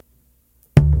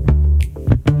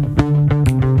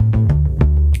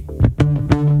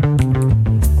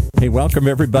welcome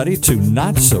everybody to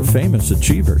Not So Famous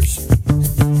Achievers.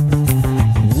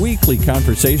 Weekly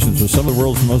conversations with some of the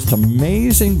world's most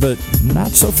amazing but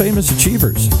not so famous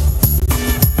achievers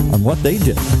on what they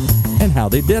did and how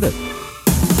they did it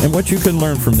and what you can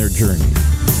learn from their journey.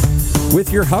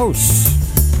 With your hosts,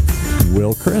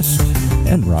 Will Christ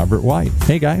and Robert White.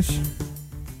 Hey, guys.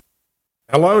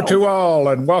 Hello to all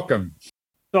and welcome.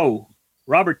 So,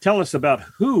 Robert, tell us about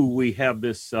who we have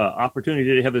this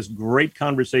opportunity to have this great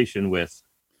conversation with.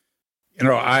 You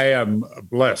know, I am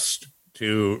blessed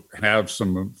to have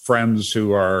some friends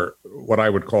who are what I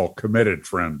would call committed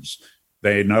friends.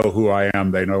 They know who I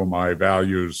am. They know my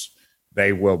values.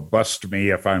 They will bust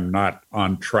me if I'm not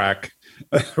on track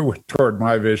toward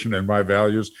my vision and my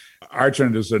values.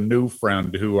 Arjun is a new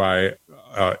friend who I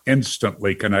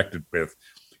instantly connected with.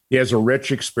 He has a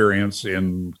rich experience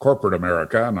in corporate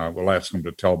America, and I will ask him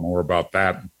to tell more about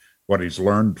that, what he's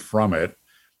learned from it.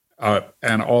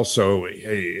 And also,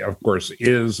 he, of course,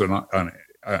 is an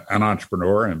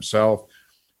entrepreneur himself.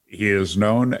 He is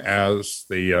known as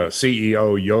the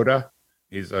CEO Yoda.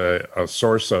 He's a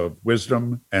source of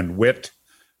wisdom and wit,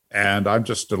 and I'm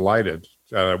just delighted.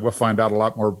 We'll find out a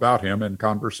lot more about him in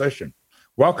conversation.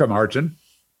 Welcome, Arjun.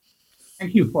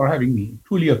 Thank you for having me.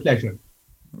 Truly a pleasure.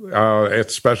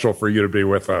 It's special for you to be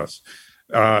with us.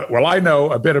 Well, I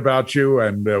know a bit about you,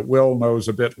 and Will knows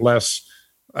a bit less.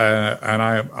 And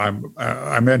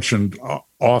I mentioned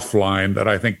offline that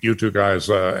I think you two guys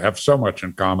have so much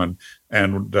in common,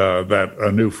 and that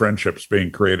a new friendship's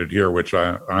being created here, which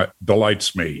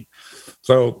delights me.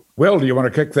 So, Will, do you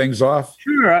want to kick things off?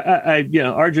 Sure.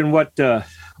 Arjun,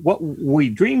 what we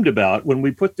dreamed about when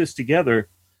we put this together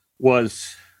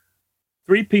was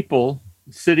three people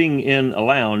sitting in a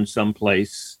lounge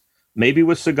someplace, maybe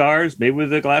with cigars, maybe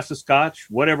with a glass of scotch,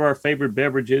 whatever our favorite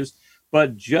beverage is,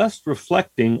 but just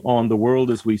reflecting on the world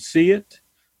as we see it,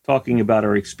 talking about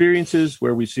our experiences,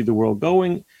 where we see the world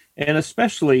going, and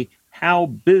especially how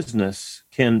business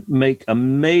can make a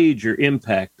major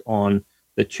impact on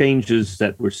the changes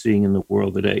that we're seeing in the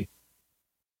world today.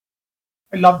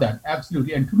 I love that.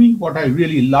 Absolutely. And to me, what I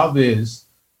really love is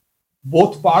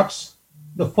both parts.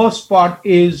 The first part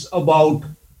is about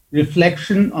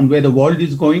reflection on where the world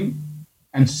is going.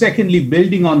 And secondly,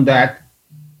 building on that,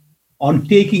 on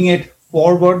taking it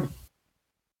forward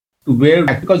to where,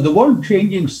 because the world is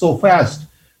changing so fast,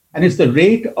 and it's the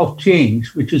rate of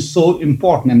change which is so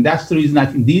important. And that's the reason I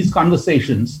think these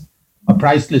conversations are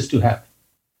priceless to have.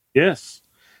 Yes.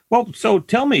 Well, so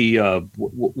tell me,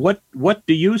 what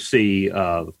do you see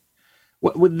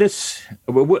with this?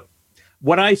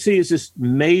 What I see is this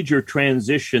major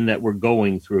transition that we're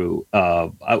going through.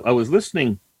 I was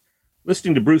listening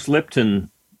to Bruce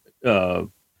Lipton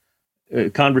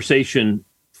conversation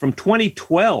from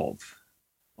 2012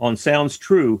 on Sounds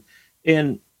True,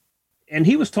 and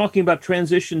he was talking about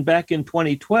transition back in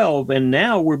 2012, and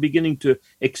now we're beginning to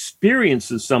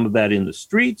experience some of that in the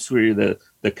streets, where the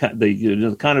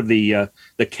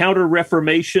Counter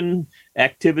Reformation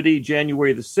activity,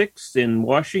 January the 6th in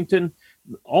Washington.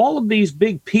 All of these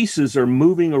big pieces are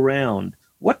moving around.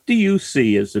 What do you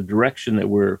see as the direction that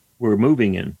we're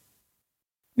moving in?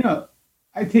 You know,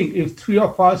 I think if three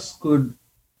of us could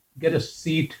get a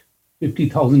seat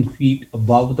 50,000 feet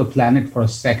above the planet for a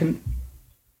second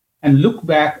and look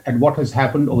back at what has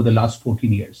happened over the last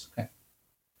 14 years. Okay?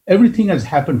 Everything has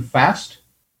happened fast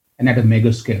and at a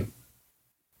mega scale.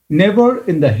 Never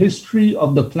in the history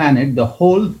of the planet, the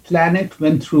whole planet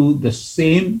went through the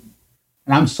same,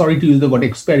 and I'm sorry to use the word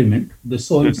experiment, the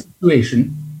same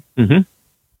situation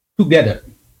together.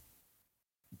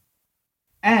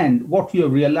 And what we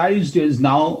have realized is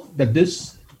now that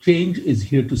this change is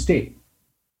here to stay.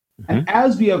 And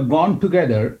as we have gone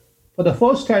together, for the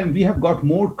first time, we have got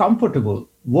more comfortable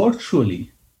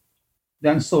virtually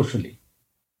than socially.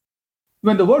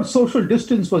 When the word social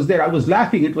distance was there, I was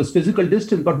laughing. It was physical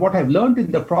distance. But what I've learned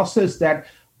in the process that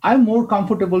I'm more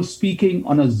comfortable speaking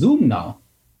on a Zoom now.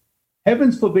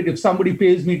 Heavens forbid, if somebody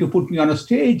pays me to put me on a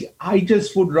stage, I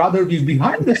just would rather be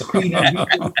behind the screen and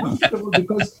be more comfortable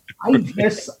because I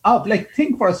dress up. Like,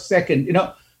 think for a second, you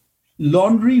know,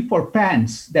 laundry for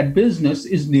pants, that business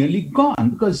is nearly gone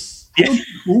because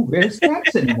who wears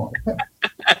pants anymore?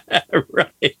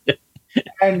 Right.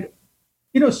 And,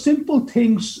 you know, simple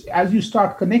things as you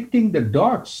start connecting the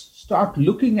dots, start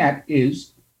looking at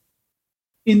is,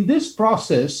 in this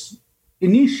process,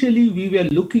 initially we were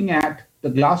looking at the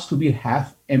glass to be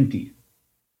half empty.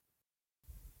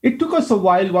 It took us a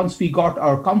while once we got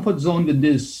our comfort zone with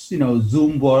this, you know,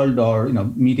 Zoom world or, you know,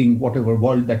 meeting whatever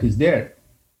world that is there.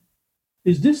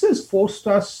 This has forced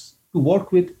us to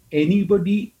work with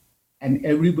anybody and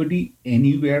everybody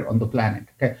anywhere on the planet.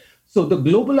 Okay, So the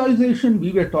globalization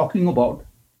we were talking about,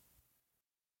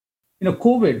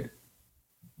 COVID,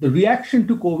 the reaction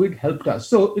to COVID helped us.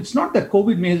 So it's not that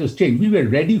COVID made us change. We were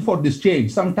ready for this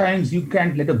change. Sometimes you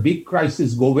can't let a big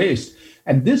crisis go waste.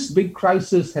 And this big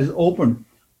crisis has opened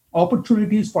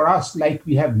opportunities for us like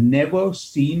we have never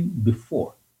seen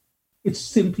before. It's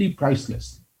simply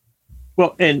priceless.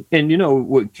 Well, and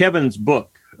Kevin's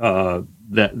book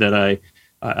that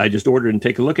I just ordered and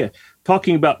take a look at,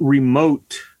 talking about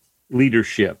remote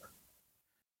leadership.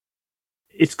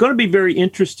 It's going to be very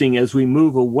interesting as we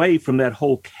move away from that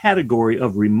whole category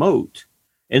of remote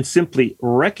and simply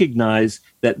recognize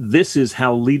that this is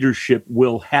how leadership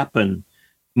will happen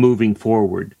moving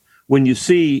forward. When you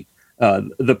see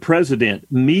the president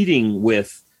meeting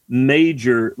with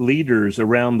major leaders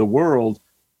around the world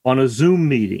on a Zoom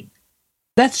meeting,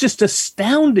 that's just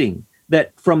astounding.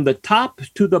 That from the top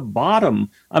to the bottom,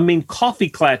 coffee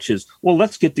clatches. Well,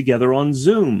 let's get together on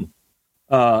Zoom.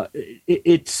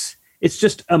 It's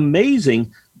just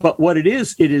amazing. But what it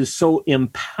is so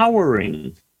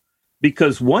empowering,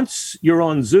 because once you're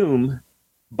on Zoom,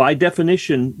 by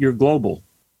definition, you're global.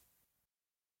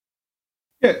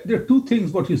 Yeah, there are two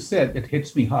things what you said that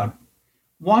hits me hard.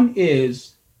 One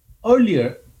is,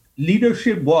 earlier,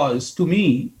 leadership was, to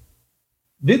me,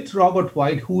 with Robert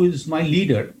White, who is my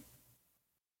leader,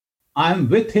 I'm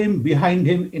with him, behind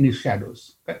him, in his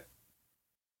shadows. Okay?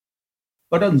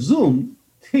 But on Zoom,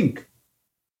 think,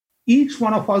 each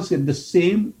one of us get the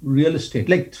same real estate.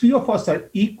 Like 3 of us are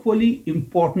equally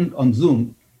important on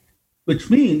Zoom, which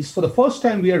means for the first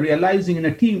time we are realizing in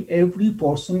a team, every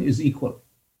person is equal.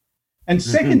 And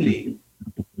secondly,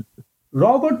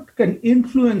 Robert can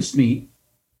influence me,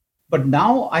 but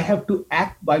now I have to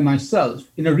act by myself.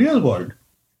 In a real world,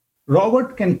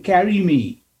 Robert can carry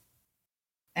me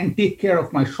and take care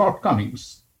of my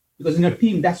shortcomings, because in a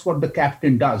team, that's what the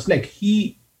captain does. Like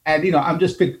I'm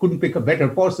just couldn't pick a better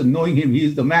person. Knowing him, he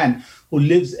is the man who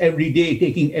lives every day,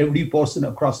 taking every person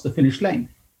across the finish line.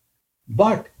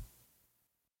 But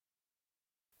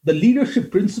the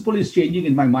leadership principle is changing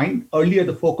in my mind. Earlier,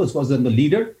 the focus was on the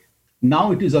leader.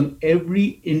 Now it is on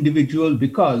every individual,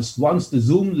 because once the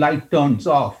Zoom light turns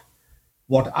off,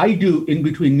 what I do in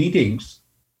between meetings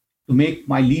to make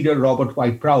my leader, Robert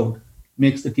White, proud,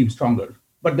 makes the team stronger.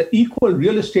 But the equal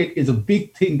real estate is a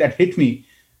big thing that hit me,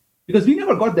 because we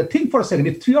never got the thing for a second.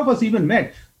 If 3 of us even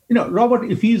met, Robert,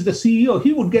 if he's the CEO,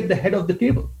 he would get the head of the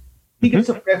table. He gets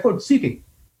a preferred seating.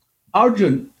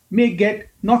 Arjun may get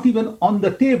not even on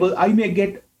the table. I may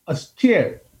get a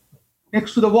chair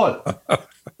next to the wall.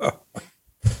 That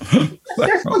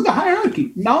was the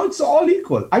hierarchy. Now it's all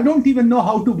equal. I don't even know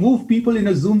how to move people in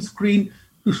a Zoom screen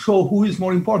to show who is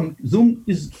more important. Zoom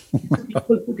is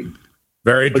equal footing.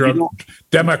 Very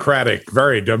democratic,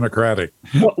 very democratic.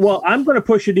 Well, I'm going to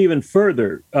push it even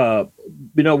further.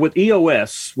 With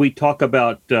EOS, we talk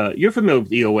about, you're familiar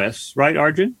with EOS, right,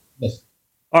 Arjun? Yes.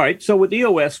 All right. So with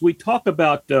EOS, we talk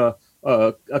about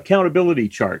accountability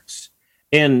charts,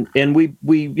 and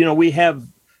we have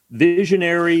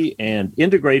visionary and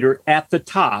integrator at the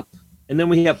top, and then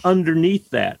we have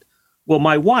underneath that. Well,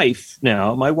 my wife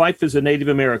is a Native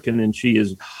American, and she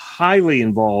is highly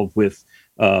involved with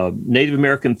Native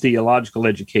American theological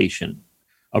education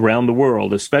around the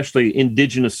world, especially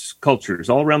indigenous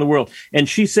cultures all around the world. And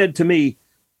she said to me,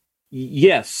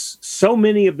 yes, so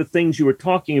many of the things you were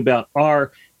talking about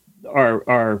are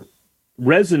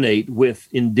resonate with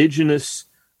indigenous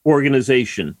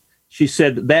organization. She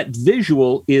said that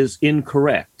visual is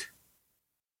incorrect.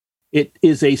 It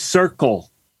is a circle.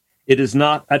 It is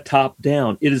not a top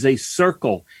down. It is a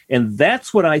circle. And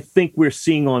that's what I think we're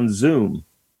seeing on Zoom.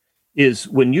 Is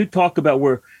when you talk about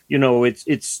where,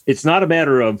 it's not a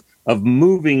matter of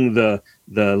moving the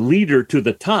leader to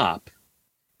the top.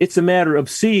 It's a matter of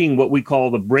seeing what we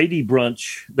call the Brady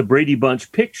Bunch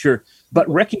picture, but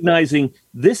recognizing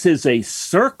this is a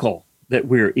circle that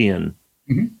we're in.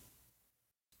 Mm-hmm.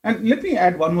 And let me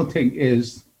add one more thing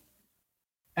is,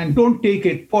 and don't take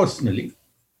it personally,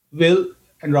 Will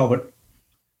and Robert,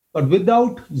 but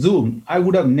without Zoom, I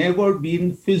would have never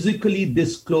been physically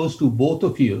this close to both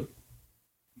of you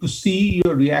to see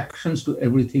your reactions to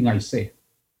everything I say.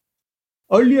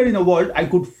 Earlier in the world, I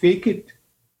could fake it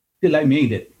till I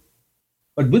made it.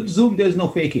 But with Zoom, there's no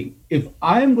faking. If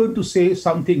I am going to say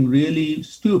something really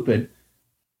stupid,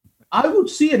 I would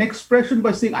see an expression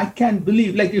by saying, I can't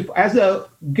believe, like if as a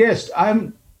guest,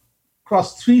 I'm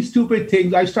across 3 stupid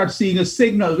things, I start seeing a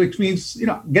signal, which means,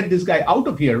 get this guy out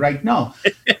of here right now.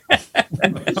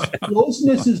 And this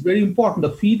closeness is very important.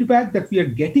 The feedback that we are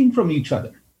getting from each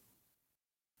other.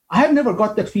 I have never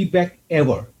got that feedback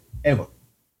ever.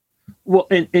 Well,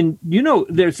 and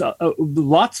there's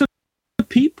lots of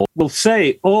people will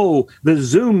say, oh, the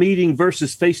Zoom meeting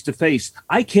versus face-to-face.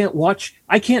 I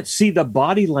can't see the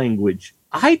body language.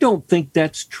 I don't think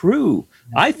that's true.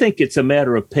 I think it's a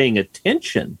matter of paying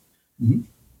attention. Mm-hmm.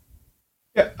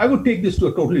 Yeah, I would take this to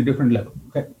a totally different level.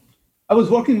 Okay. I was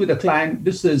working with a client.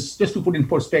 This is, just to put in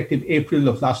perspective, April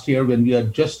of last year, when we are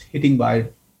just hit by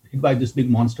this big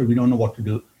monster. We don't know what to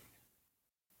do.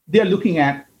 They're looking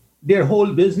at their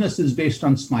whole business is based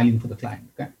on smiling for the client.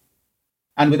 Okay.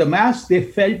 And with a mask, they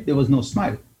felt there was no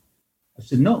smile. I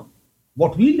said, no.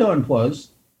 What we learned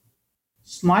was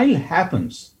smile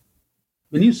happens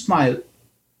when you smile,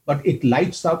 but it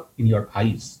lights up in your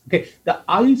eyes. Okay, the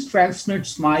eyes transmit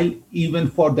smile even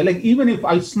for even if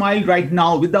I smile right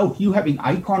now without you having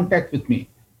eye contact with me,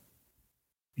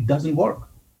 it doesn't work.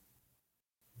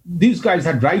 These guys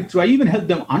had drive-through. I even helped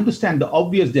them understand the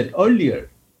obvious that earlier,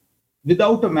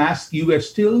 without a mask, you were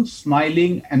still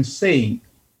smiling and saying,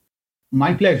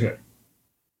 my pleasure,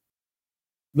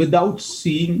 without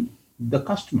seeing the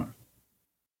customer.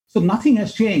 So nothing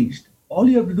has changed. All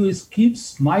you have to do is keep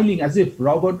smiling as if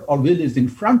Robert or Will is in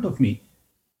front of me.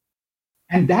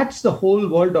 And that's the whole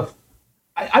world of,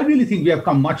 I really think we have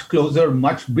come much closer,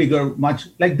 much bigger, much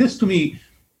like this to me.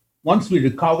 Once we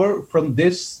recover from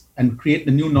this and create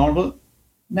the new normal,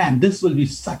 man, this will be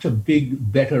such a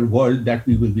big, better world that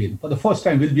we will be in. For the first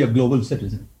time, we'll be a global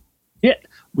citizen. Yeah,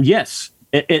 yes.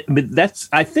 But that's,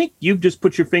 I think you've just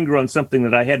put your finger on something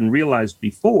that I hadn't realized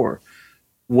before.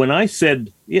 When I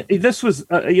said, this was,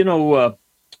 I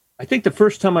think the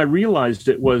first time I realized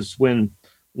it was when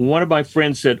one of my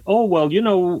friends said, oh, well,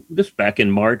 this back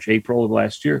in March, April of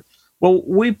last year. Well,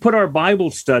 we put our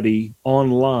Bible study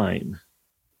online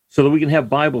so that we can have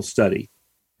Bible study.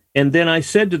 And then I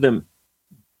said to them,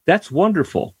 that's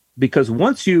wonderful, because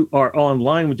once you are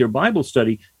online with your Bible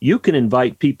study, you can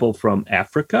invite people from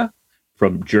Africa,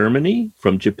 from Germany,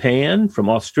 from Japan, from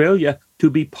Australia to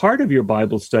be part of your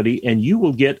Bible study, and you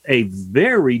will get a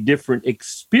very different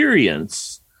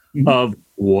experience of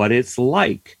what it's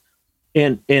like.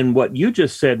 And what you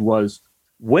just said was,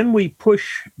 when we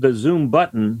push the Zoom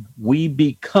button, we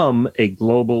become a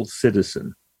global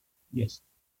citizen. Yes.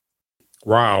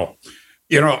 Wow.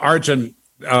 Arjun,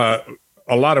 a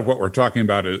lot of what we're talking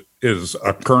about is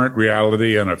a current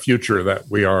reality and a future that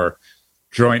we are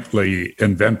jointly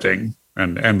inventing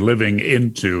and living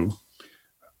into.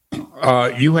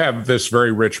 You have this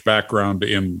very rich background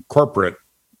in corporate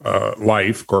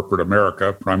life, corporate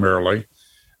America primarily.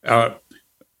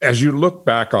 As you look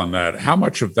back on that, how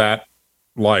much of that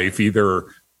life either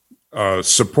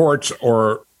supports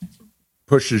or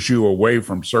pushes you away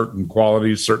from certain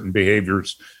qualities, certain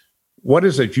behaviors? What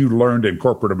is it you learned in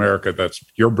corporate America that's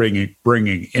you're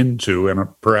bringing into, and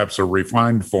perhaps a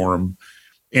refined form,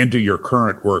 into your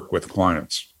current work with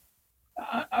clients?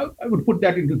 I would put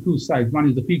that into two sides. One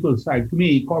is the people side. To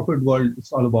me, corporate world,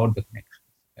 it's all about the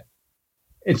connections.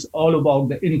 It's all about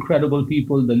the incredible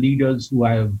people, the leaders who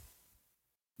I have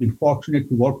been fortunate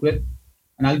to work with.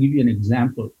 And I'll give you an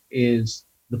example, is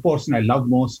the person I love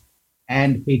most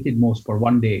and hated most for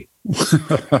one day.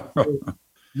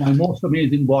 My most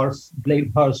amazing boss,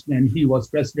 Blaine Hurst, when he was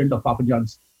president of Papa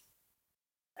John's,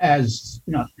 as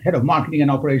head of marketing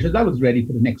and operations, I was ready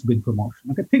for the next big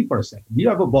promotion. Okay, think for a second. You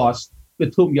have a boss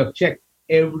with whom you have checked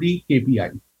every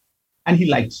KPI, and he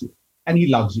likes you, and he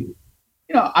loves you.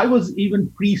 I was even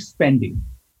pre-spending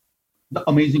the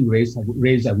amazing raise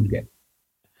I would get.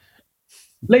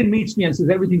 Blaine meets me and says,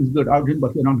 everything's good, Arjun,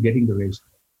 but you're not getting the raise.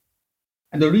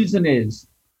 And the reason is,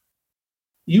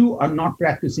 you are not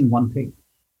practicing one thing.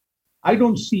 I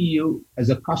don't see you as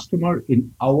a customer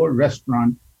in our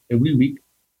restaurant every week.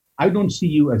 I don't see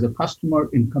you as a customer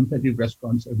in competitive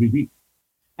restaurants every week.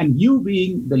 And you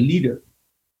being the leader,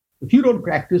 if you don't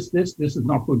practice this, this is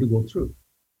not going to go through.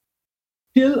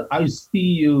 Till I see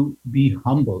you be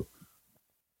humble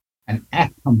and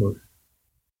act humble,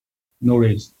 no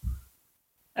raise.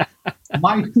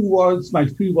 My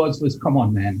three words was, come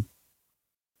on, man.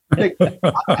 I'm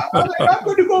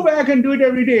going to go back and do it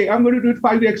every day. I'm going to do it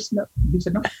 5x. He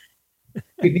said, no,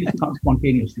 it needs to come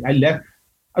spontaneously. I left.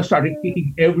 I started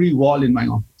kicking every wall in my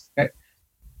office. Okay?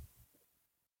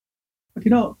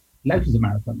 But life is a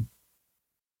marathon.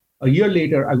 A year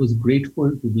later, I was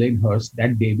grateful to Blaine Hurst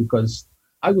that day because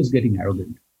I was getting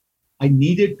arrogant. I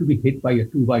needed to be hit by a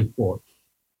 2x4.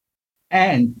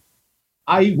 And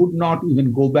I would not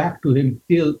even go back to him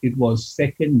till it was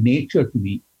second nature to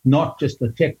me, not just a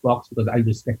checkbox, because I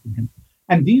respected him.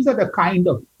 And these are the kind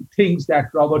of things that,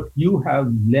 Robert, you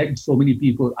have led so many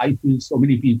people. I feel so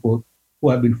many people who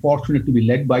have been fortunate to be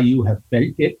led by you have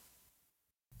felt it,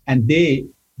 and they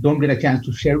don't get a chance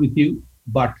to share with you.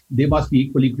 but they must be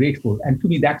equally grateful. And to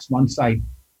me, that's one side.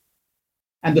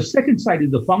 And the second side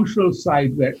is the functional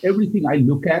side, where everything I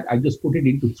look at, I just put it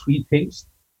into three things.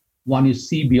 One is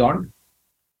see beyond.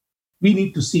 We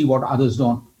need to see what others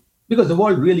don't, because the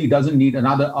world really doesn't need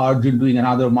another Arjun doing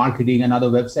another marketing, another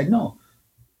website. No,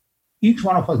 each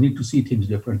one of us need to see things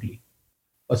differently.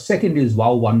 A second is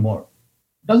wow, one more.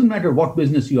 Doesn't matter what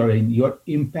business you are in, your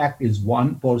impact is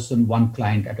one person, one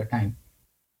client at a time.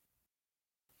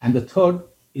 And the third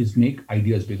is make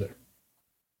ideas bigger.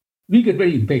 We get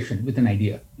very impatient with an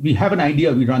idea. We have an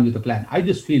idea, we run with a plan. I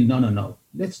just feel, no.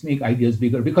 Let's make ideas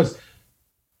bigger, because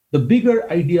the bigger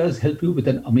ideas help you with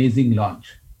an amazing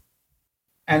launch.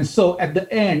 And so at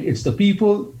the end, it's the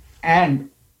people, and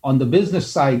on the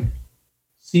business side,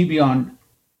 see beyond,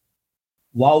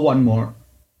 wow, one more,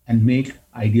 and make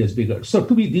ideas bigger. So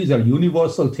to me, these are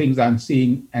universal things I'm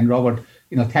seeing. And Robert,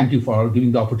 thank you for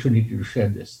giving the opportunity to share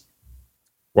this.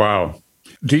 Wow.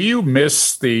 Do you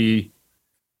miss the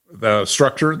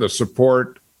structure, the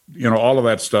support, all of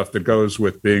that stuff that goes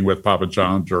with being with Papa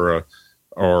John's or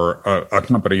a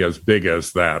company as big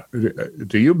as that?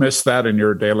 Do you miss that in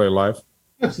your daily life?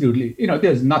 Absolutely.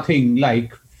 There's nothing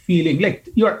like feeling like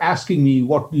you're asking me,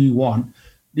 what do you want?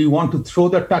 Do you want to throw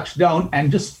the touchdown and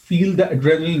just feel the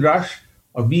adrenaline rush,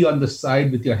 or be on the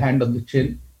side with your hand on the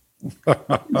chin?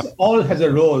 It all has a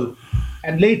role.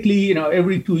 And lately,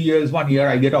 every 2 years, 1 year,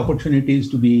 I get opportunities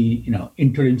to be,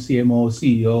 interim CMO,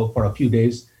 CEO for a few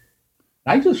days.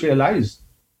 I just realized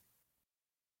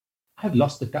I've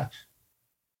lost the touch.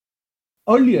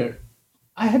 Earlier,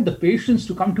 I had the patience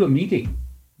to come to a meeting,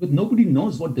 but nobody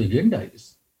knows what the agenda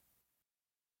is.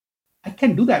 I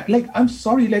can't do that. I'm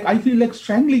sorry, I feel like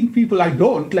strangling people. I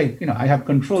don't, I have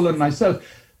control on myself.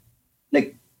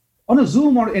 On a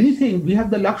Zoom or anything, we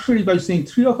have the luxury by saying,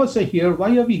 3 of us are here,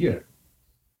 why are we here?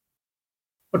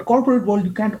 But corporate world,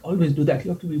 you can't always do that.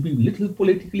 You have to be a little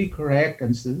politically correct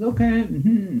and say, okay,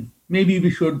 maybe we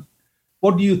should.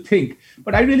 What do you think?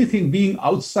 But I really think being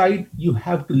outside, you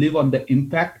have to live on the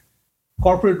impact.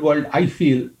 Corporate world, I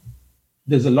feel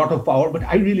there's a lot of power, but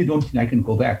I really don't think I can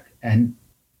go back and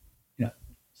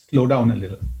slow down a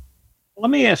little.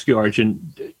 Let me ask you,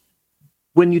 Arjun,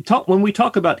 when we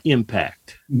talk about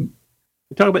impact,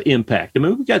 we talk about impact. I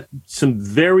mean, we've got some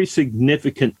very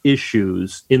significant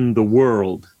issues in the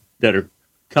world that are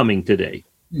coming today.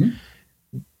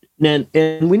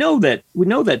 And we know that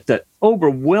the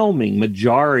overwhelming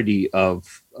majority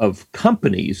of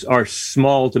companies are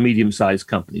small to medium-sized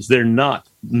companies. They're not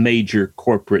major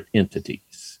corporate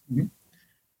entities.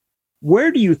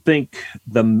 Where do you think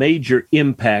the major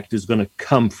impact is going to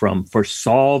come from for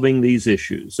solving these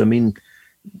issues? I mean,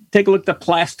 take a look at the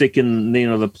plastic in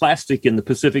the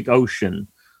Pacific Ocean.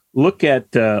 Look at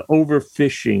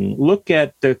overfishing. Look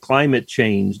at the climate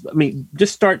change. I mean,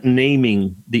 just start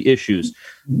naming the issues.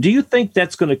 Do you think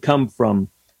that's going to come from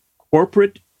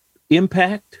corporate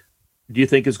impact? Do you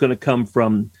think it's going to come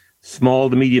from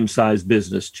small to medium-sized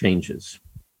business changes?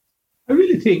 I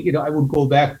really think, I would go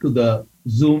back to the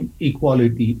Zoom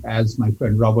equality, as my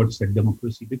friend Robert said,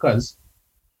 democracy, because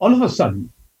all of a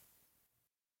sudden,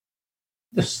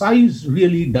 the size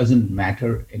really doesn't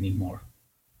matter anymore.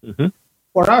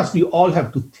 For us, we all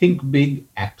have to think big,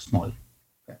 act small.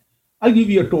 Okay. I'll give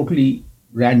you a totally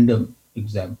random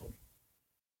example.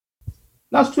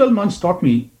 Last 12 months taught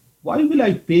me, why will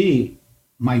I pay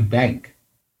my bank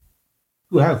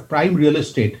to have prime real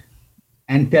estate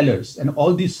and tellers and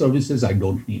all these services I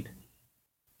don't need?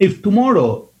 If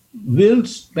tomorrow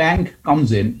Will's bank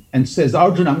comes in and says,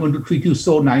 Arjun, I'm going to treat you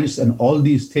so nice and all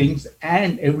these things,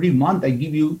 and every month I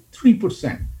give you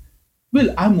 3%.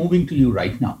 Will, I'm moving to you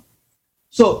right now.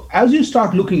 So as you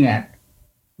start looking at,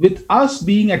 with us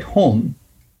being at home,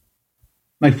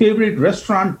 my favorite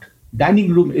restaurant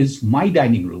dining room is my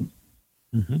dining room.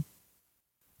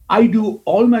 I do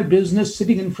all my business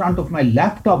sitting in front of my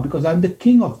laptop because I'm the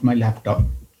king of my laptop.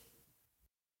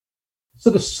 So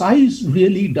the size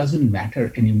really doesn't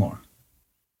matter anymore,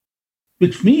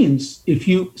 which means if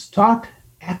you start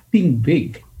acting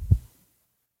big,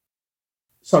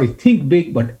 think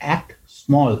big, but act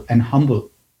small and humble,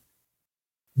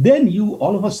 then you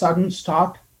all of a sudden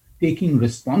start taking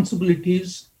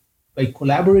responsibilities by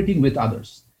collaborating with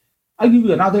others. I'll give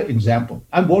you another example.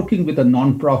 I'm working with a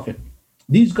nonprofit.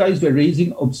 These guys were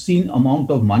raising obscene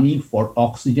amount of money for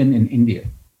oxygen in India.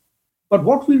 But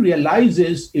what we realize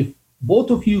is if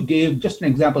both of you gave, just an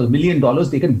example, $1 million,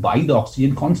 they can buy the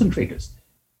oxygen concentrators.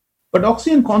 But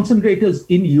oxygen concentrators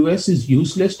in US is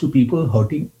useless to people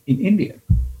hurting in India.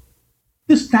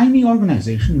 This tiny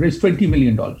organization raised $20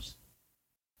 million.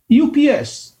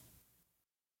 UPS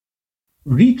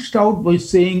reached out by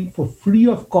saying, for free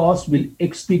of cost, we'll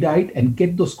expedite and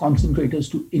get those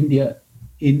concentrators to India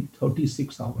in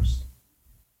 36 hours.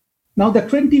 Now, the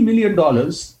 $20 million,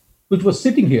 which was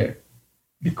sitting here,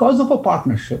 because of a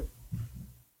partnership,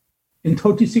 in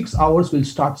 36 hours will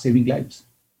start saving lives.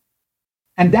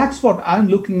 And that's what I'm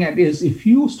looking at is if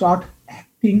you start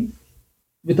acting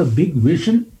with a big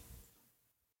vision,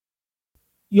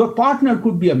 your partner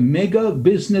could be a mega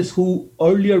business who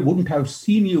earlier wouldn't have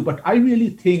seen you. But I really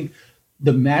think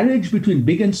the marriage between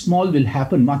big and small will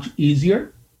happen much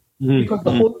easier because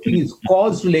the whole thing is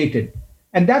cause related.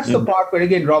 And that's the part where,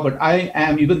 again, Robert, I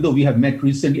am, even though we have met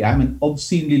recently, I'm an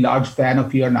obscenely large fan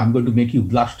of you, and I'm going to make you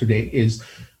blush today, is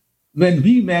when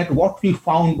we met, what we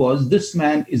found was this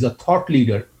man is a thought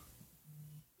leader,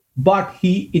 but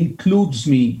he includes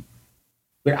me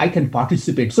where I can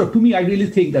participate. So to me, I really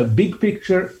think the big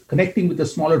picture, connecting with the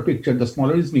smaller picture, the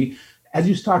smaller is me, as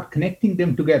you start connecting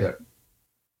them together,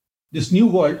 this new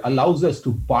world allows us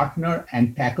to partner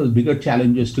and tackle bigger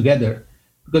challenges together.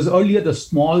 Because earlier, the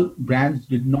small brands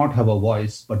did not have a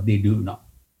voice, but they do now.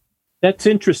 That's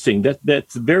interesting.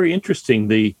 That's very interesting.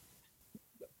 The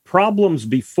problems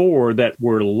before that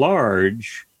were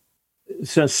large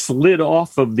slid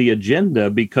off of the agenda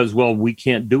because, well, we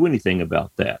can't do anything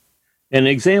about that. An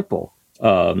example,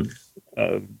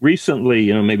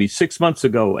 recently, maybe 6 months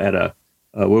ago at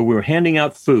where we were handing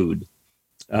out food,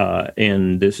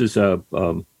 and this is a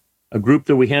group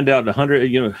that we hand out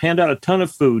a ton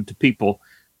of food to people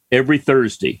every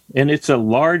Thursday. And it's a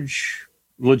large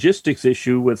logistics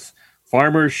issue with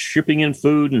farmers shipping in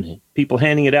food and people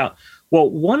handing it out. Well,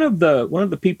 one of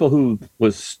the people who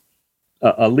was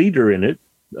a leader in it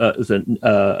is an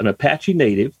Apache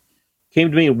native, came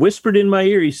to me and whispered in my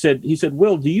ear. He said,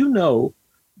 Will, do you know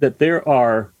that there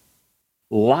are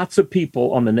lots of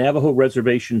people on the Navajo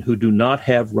reservation who do not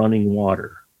have running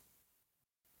water?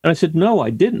 And I said, no, I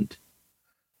didn't.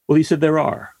 Well, he said, there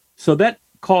are. So that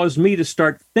caused me to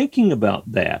start thinking about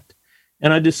that.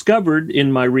 And I discovered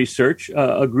in my research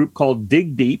a group called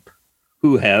Dig Deep,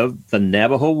 who have the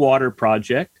Navajo Water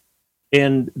Project,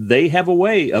 and they have a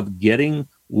way of getting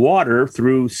water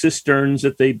through cisterns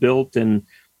that they built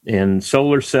and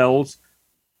solar cells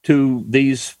to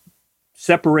these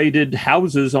separated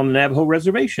houses on the Navajo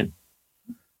reservation.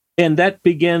 And that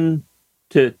began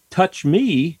to touch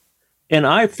me. And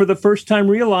I, for the first time,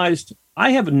 realized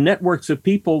I have networks of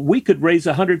people. We could raise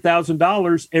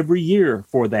 $100,000 every year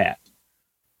for that.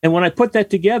 And when I put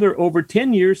that together over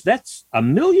 10 years, that's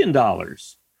 $1 million.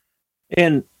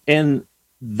 And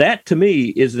that to me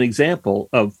is an example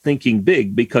of thinking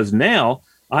big, because now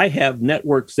I have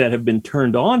networks that have been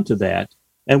turned on to that,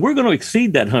 and we're going to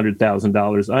exceed that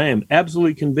 $100,000. I am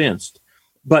absolutely convinced.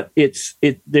 But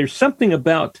there's something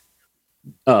about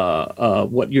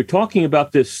what you're talking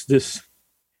about. It's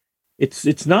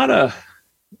not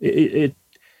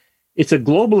it's a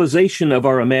globalization of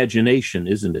our imagination,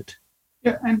 isn't it?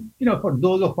 Yeah, and for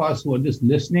those of us who are just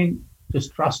listening,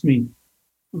 just trust me,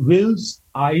 Will's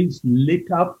eyes lit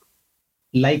up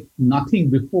like nothing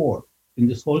before in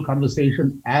this whole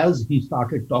conversation as he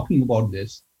started talking about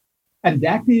this. And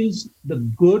that is the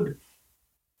good,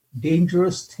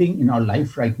 dangerous thing in our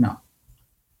life right now.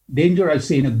 Danger, I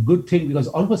say, in a good thing, because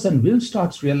all of a sudden Will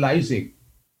starts realizing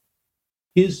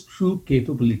his true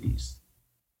capabilities.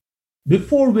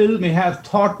 Before, Will may have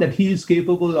thought that he is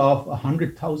capable of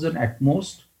 100,000 at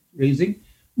most raising.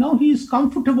 Now he is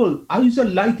comfortable. Eyes are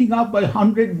lighting up by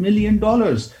 $100 million.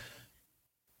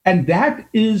 And that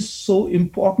is so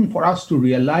important for us to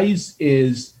realize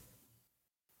is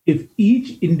if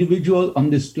each individual on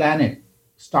this planet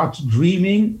starts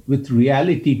dreaming with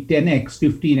reality 10x,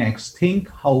 15x, think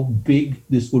how big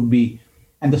this would be.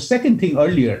 And the second thing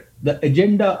earlier, the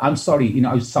agenda, I'm sorry,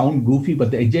 I sound goofy,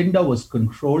 but the agenda was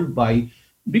controlled by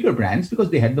bigger brands because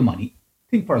they had the money.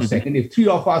 Think for a second, if three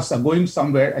of us are going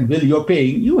somewhere and Will, you're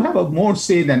paying, you have a more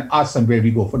say than us on where we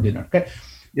go for dinner. Okay?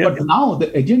 Yep. But now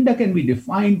the agenda can be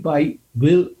defined by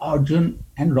Will, Arjun,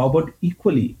 and Robert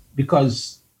equally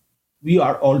because we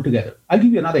are all together. I'll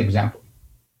give you another example.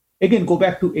 Again, go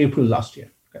back to April last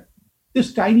year. Okay?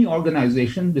 This tiny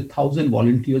organization with 1,000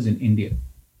 volunteers in India,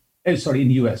 in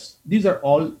the US, these are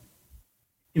all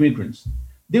immigrants.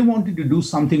 They wanted to do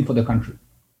something for the country.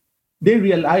 They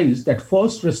realized that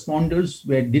first responders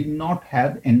did not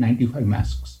have N95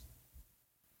 masks.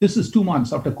 This is 2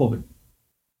 months after COVID.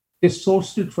 They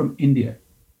sourced it from India.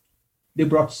 They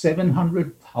brought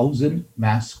 700,000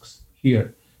 masks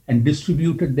here and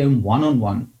distributed them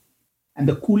one-on-one. And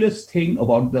the coolest thing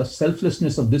about the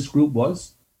selflessness of this group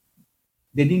was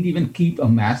They didn't even keep a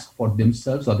mask for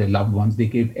themselves or their loved ones. They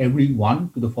gave every one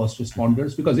to the first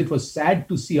responders because it was sad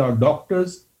to see our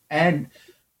doctors and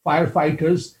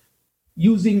firefighters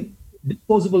using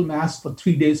disposable masks for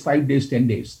 3 days, 5 days, 10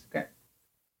 days. Okay.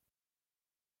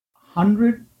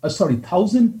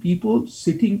 1,000 people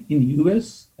sitting in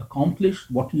US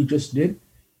accomplished what you just did.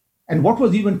 And what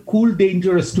was even cool,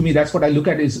 dangerous to me, that's what I look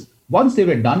at, is once they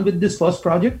were done with this first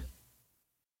project,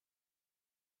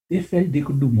 they felt they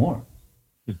could do more.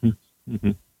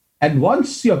 And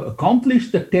once you have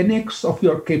accomplished the 10x of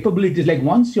your capabilities, like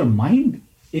once your mind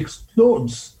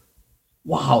explodes,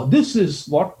 wow, this is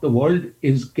what the world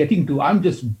is getting to. I'm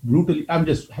just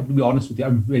have to be honest with you,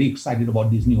 I'm very excited about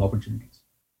these new opportunities.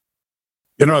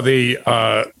 You know, the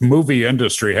movie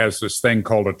industry has this thing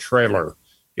called a trailer,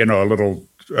 you know, a little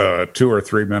 2 or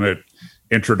 3 minute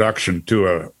introduction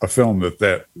to a film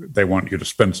that they want you to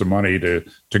spend some money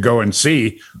to go and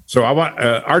see. So I want,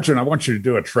 Arjun, I want you to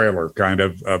do a trailer kind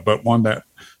of, but one that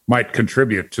might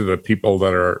contribute to the people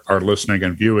that are listening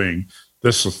and viewing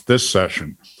this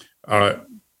session.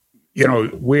 You know,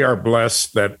 we are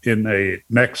blessed that in a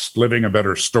next Living a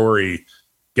Better Story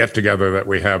get together that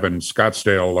we have in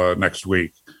Scottsdale next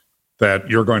week, that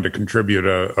you're going to contribute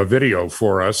a video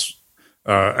for us.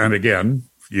 And again,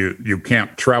 you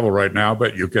can't travel right now,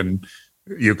 but you can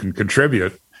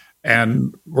contribute.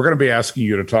 And we're going to be asking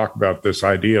you to talk about this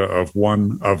idea of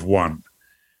one of one.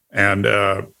 And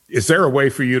is there a way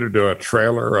for you to do a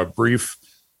trailer, a brief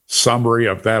summary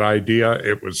of that idea?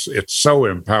 It's so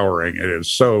empowering. It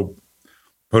is so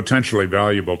potentially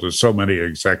valuable to so many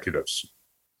executives.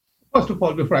 First of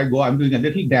all, before I go, I'm doing a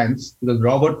little dance because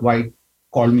Robert White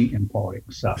called me empowering.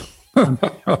 So,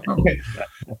 okay.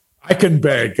 I can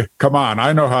beg. Come on,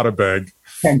 I know how to beg.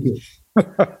 Thank you.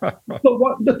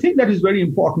 So the thing that is very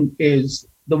important is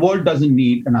the world doesn't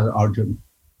need another Arjun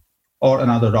or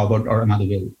another Robert or another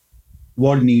Will. The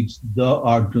world needs the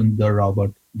Arjun, the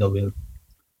Robert, the Will.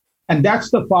 And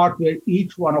that's the part where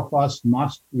each one of us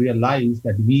must realize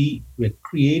that we were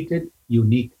created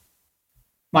unique.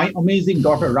 My amazing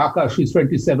daughter, Raka, she's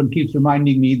 27, keeps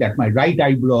reminding me that my right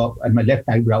eyebrow and my left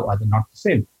eyebrow are not the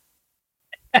same.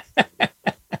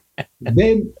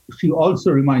 Then she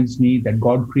also reminds me that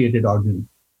God created Arjun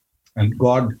and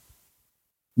God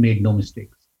made no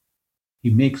mistakes. He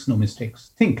makes no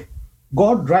mistakes. Think,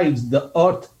 God drives the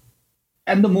earth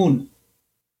and the moon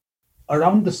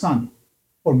around the sun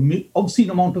for obscene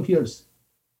amount of years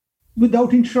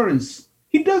without insurance.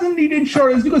 He doesn't need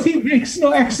insurance because he makes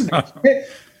no accidents.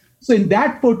 So in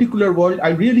that particular world, I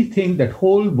really think that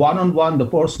whole one-on-one, the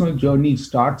personal journey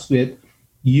starts with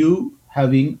you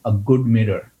having a good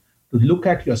mirror to look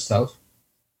at yourself.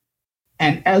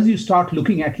 And as you start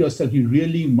looking at yourself, you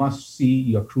really must see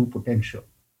your true potential.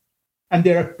 And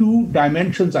there are 2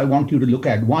 dimensions I want you to look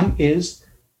at. One is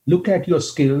look at your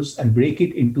skills and break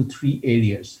it into 3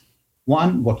 areas.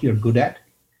 1, what you're good at.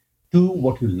 2,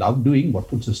 what you love doing, what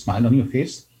puts a smile on your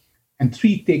face. And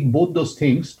 3, take both those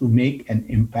things to make an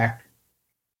impact.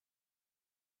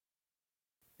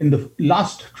 In the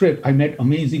last trip, I met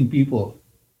amazing people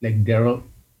like Daryl,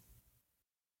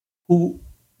 who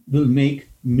will make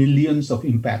millions of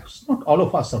impacts. Not all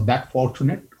of us are that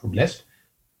fortunate or blessed,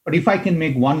 but if I can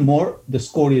make one more, the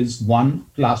score is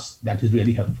 1+. That is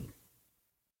really helpful.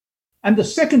 And the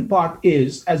second part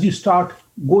is, as you start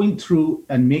going through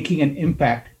and making an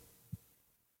impact,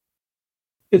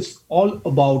 it's all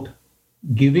about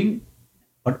giving,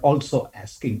 but also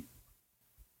asking.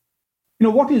 You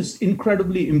know, what is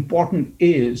incredibly important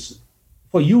is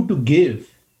for you to give,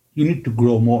 you need to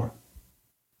grow more.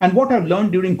 And what I've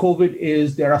learned during COVID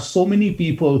is there are so many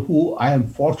people who I am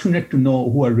fortunate to know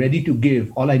who are ready to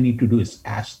give. All I need to do is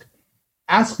ask.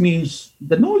 Ask means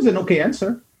the no is an okay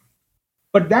answer.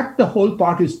 But that the whole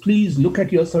part is, please look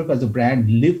at yourself as a brand,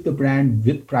 live the brand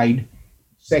with pride.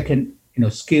 Second,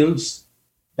 skills,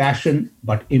 passion,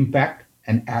 but impact,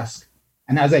 and ask.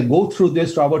 And as I go through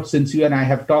this, Robert, since you and I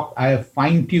have talked, I have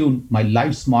fine-tuned my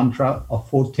life's mantra of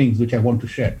 4 things which I want to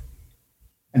share.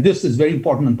 And this is very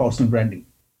important in personal branding.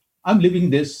 I'm living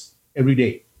this every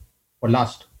day. For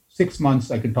last 6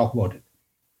 months, I can talk about it.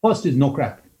 First is no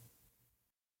crap.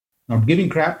 Not giving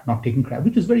crap, not taking crap,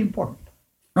 which is very important.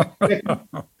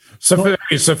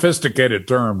 Very sophisticated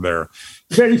term there.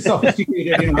 Very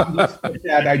sophisticated. I'll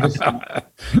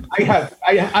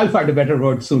find a better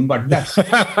word soon, but that's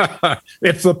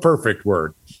it's the perfect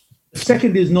word. The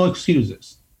second is no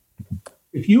excuses.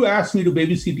 If you ask me to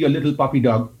babysit your little puppy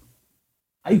dog,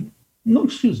 no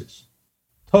excuses.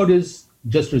 Third is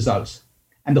just results.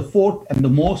 And the fourth and the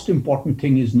most important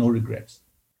thing is no regrets.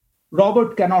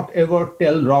 Robert cannot ever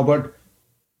tell Robert,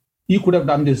 you could have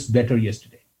done this better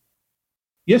yesterday.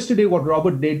 Yesterday, what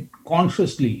Robert did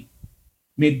consciously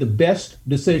made the best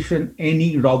decision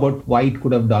any Robert White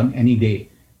could have done any day.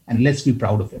 And let's be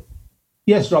proud of it.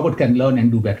 Yes, Robert can learn and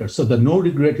do better. So the no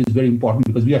regret is very important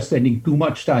because we are spending too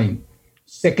much time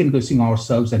second guessing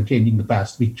ourselves and changing the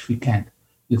past, which we can't.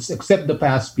 Let's accept the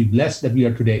past, be blessed that we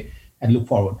are today, and look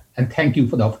forward. And thank you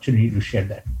for the opportunity to share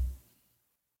that.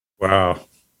 Wow.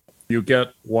 You get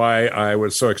why I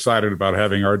was so excited about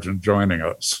having Arjun joining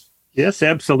us. Yes,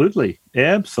 absolutely.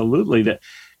 Absolutely. That,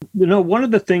 one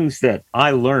of the things that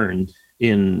I learned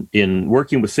in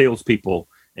working with salespeople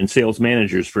and sales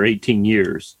managers for 18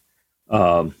 years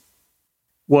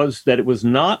was that it was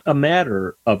not a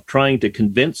matter of trying to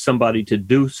convince somebody to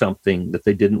do something that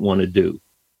they didn't want to do.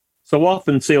 So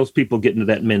often salespeople get into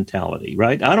that mentality,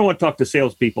 right? I don't want to talk to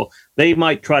salespeople. They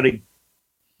might try to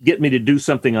get me to do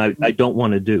something I don't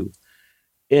want to do.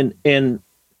 And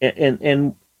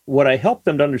what I helped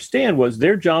them to understand was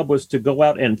their job was to go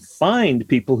out and find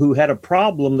people who had a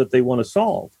problem that they want to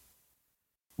solve.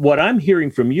 What I'm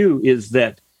hearing from you is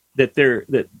that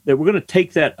we're going to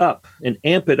take that up and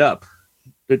amp it up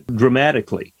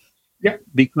dramatically. Yeah.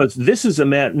 Because this is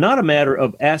not a matter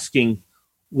of asking,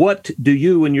 what do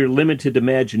you in your limited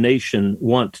imagination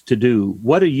want to do?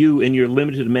 What do you in your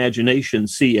limited imagination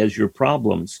see as your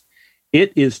problems?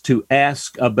 It is to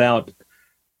ask about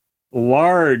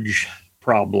large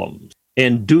problems.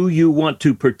 And do you want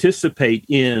to participate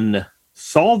in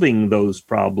solving those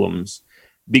problems?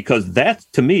 Because that,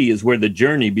 to me, is where the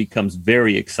journey becomes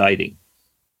very exciting.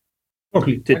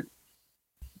 Okay.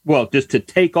 Just to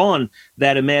take on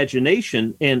that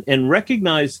imagination and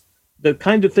recognize the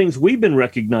kind of things we've been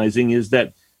recognizing is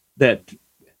that the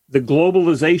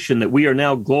globalization, that we are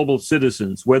now global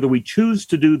citizens, whether we choose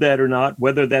to do that or not,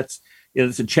 whether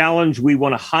it's a challenge we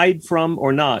want to hide from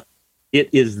or not, it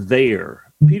is there.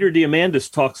 Peter Diamandis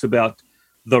talks about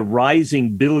the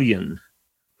rising billion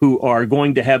who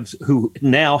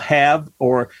now have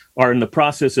or are in the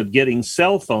process of getting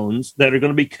cell phones that are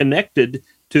going to be connected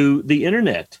to the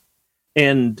internet.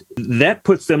 And that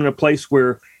puts them in a place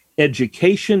where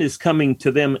education is coming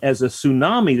to them as a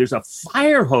tsunami. There's a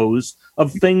fire hose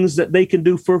of things that they can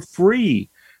do for free.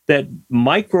 That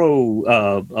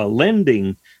micro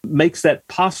lending makes that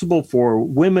possible for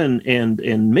women and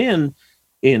men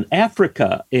in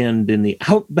Africa and in the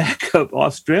outback of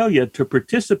Australia to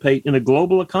participate in a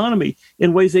global economy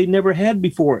in ways they never had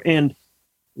before. And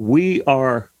we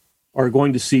are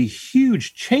going to see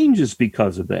huge changes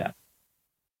because of that.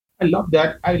 I love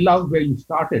that. I love where you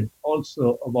started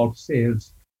also about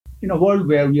sales. In a world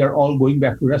where we are all going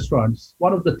back to restaurants,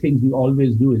 one of the things we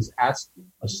always do is ask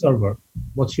a server,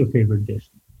 what's your favorite dish?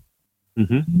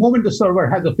 Mm-hmm. The moment the server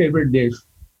has a favorite dish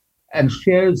and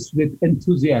shares with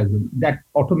enthusiasm, that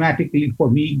automatically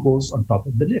for me goes on top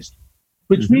of the list.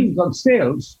 Which means on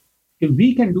sales, if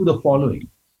we can do the following,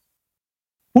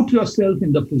 put yourself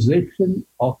in the position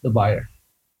of the buyer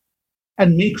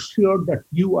and make sure that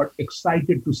you are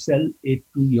excited to sell it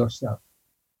to yourself.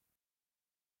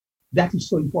 That is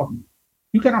so important.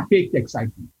 You cannot fake the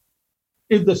excitement.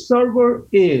 If the server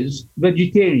is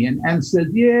vegetarian and says,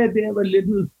 yeah, they have a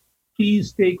little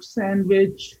cheesesteak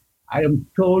sandwich, I am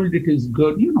told it is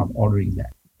good, you're not ordering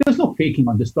that. There's no faking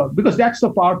on this stuff because that's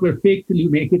the part where fake till you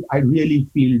make it, I really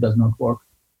feel does not work.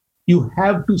 You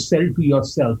have to sell to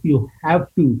yourself. You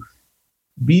have to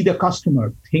be the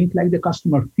customer, think like the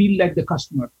customer, feel like the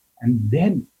customer, and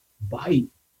then buy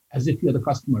as if you're the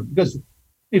customer. Because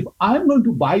if I'm going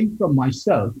to buy from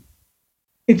myself,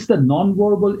 it's the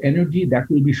nonverbal energy that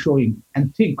will be showing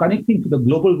and connecting to the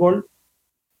global world.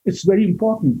 It's very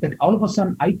important that all of a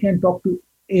sudden I can talk to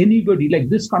anybody, like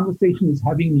this conversation is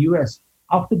having in US.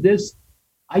 After this,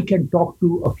 I can talk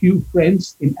to a few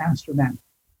friends in Amsterdam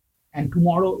and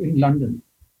tomorrow in London.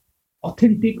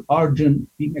 Authentic Arjun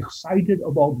being excited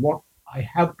about what I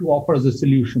have to offer as a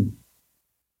solution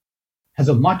has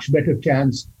a much better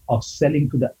chance of selling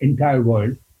to the entire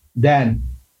world than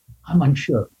I'm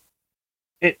unsure.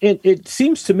 It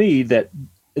seems to me that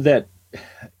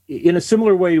in a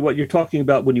similar way to what you're talking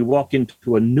about when you walk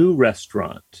into a new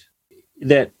restaurant,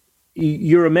 that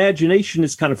your imagination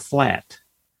is kind of flat.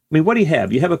 I mean, what do you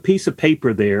have? You have a piece of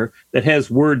paper there that has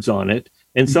words on it,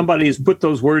 and somebody has put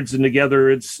those words in together.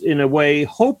 It's in a way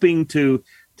hoping to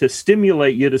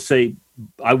stimulate you to say,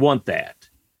 I want that.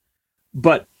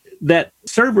 But that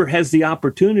server has the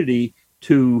opportunity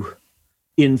to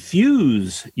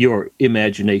infuse your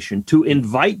imagination, to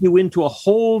invite you into a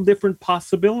whole different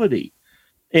possibility.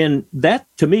 And that,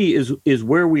 to me, is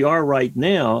where we are right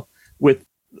now, with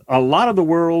a lot of the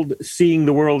world seeing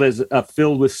the world as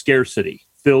filled with scarcity,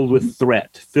 filled with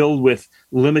threat, filled with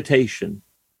limitation,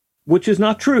 which is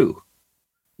not true.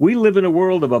 we live in a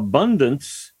world of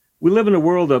abundance. We live in a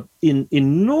world of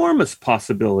enormous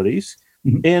possibilities.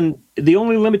 Mm-hmm. And the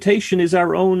only limitation is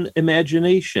our own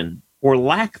imagination or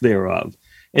lack thereof.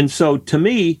 And so to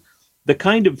me, the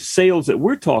kind of sales that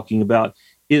we're talking about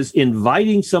is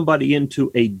inviting somebody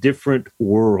into a different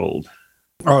world.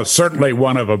 Oh, certainly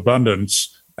one of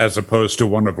abundance as opposed to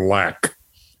one of lack.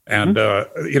 And,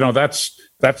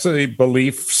 that's a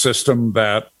belief system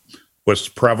that was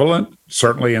prevalent,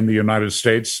 certainly in the United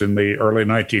States in the early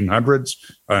 1900s,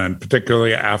 and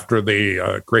particularly after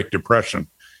the Great Depression.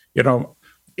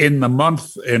 In the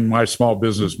month in my small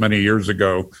business many years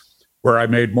ago, where I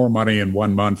made more money in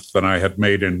 1 month than I had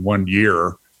made in 1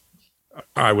 year,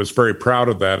 I was very proud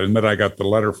of that. And then I got the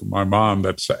letter from my mom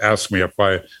that asked me if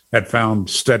I had found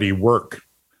steady work,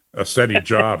 a steady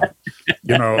job,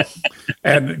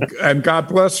 and God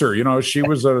bless her. She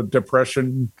was a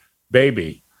Depression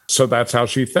baby. So that's how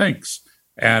she thinks.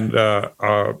 And,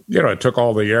 it took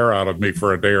all the air out of me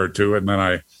for a day or two. And then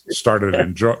I started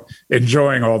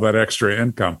enjoying all that extra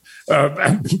income.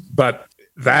 But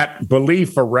that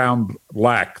belief around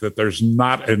lack, that there's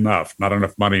not enough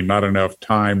money, not enough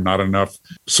time, not enough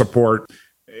support,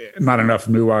 not enough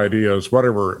new ideas,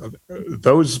 whatever,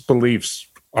 those beliefs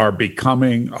are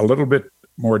becoming a little bit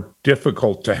more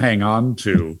difficult to hang on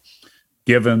to,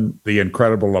 given the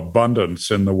incredible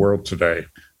abundance in the world today.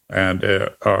 And,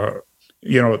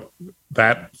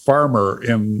 that farmer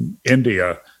in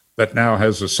India that now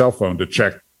has a cell phone to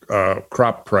check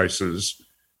crop prices,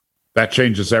 that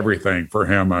changes everything for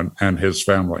him and his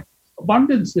family.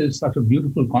 Abundance is such a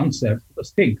beautiful concept.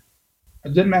 Because think,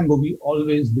 at ZenMango, we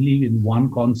always believe in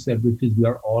one concept, which is we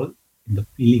are all in the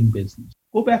feeling business.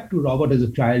 Go back to Robert as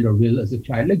a child or Will as a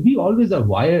child. Like, we always are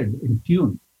wired in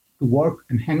tune to work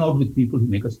and hang out with people who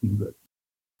make us feel good.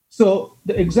 So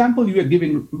the example you are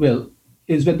giving, Will,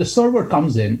 is when the server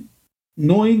comes in,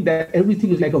 knowing that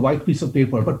everything is like a white piece of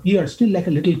paper, but we are still like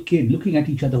a little kid looking at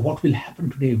each other. What will happen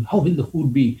today? How will the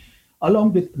food be?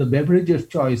 Along with the beverages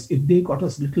choice, if they got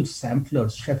us little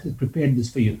samplers, chef has prepared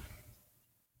this for you.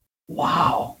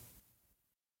 Wow.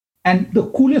 And the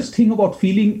coolest thing about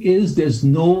feeling is there's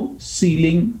no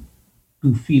ceiling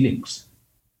to feelings.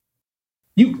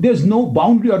 There's no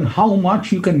boundary on how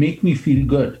much you can make me feel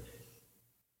good.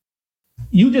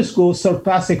 You just go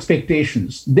surpass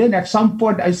expectations. Then at some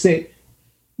point I say,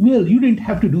 Will, you didn't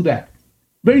have to do that.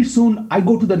 Very soon I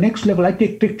go to the next level. I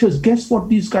take pictures. Guess what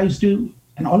these guys do?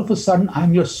 And all of a sudden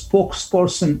I'm your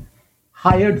spokesperson,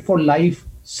 hired for life,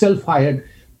 self-hired,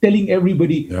 telling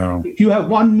everybody, if you have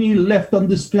one meal left on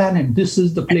this planet, this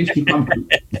is the place you come to.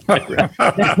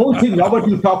 That whole thing, Robert,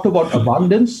 you talked about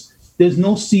abundance. There's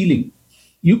no ceiling.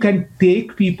 You can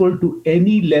take people to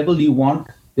any level you want.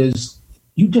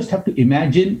 You just have to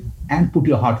imagine and put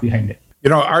your heart behind it.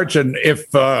 Arjun,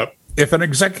 if an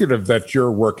executive that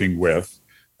you're working with,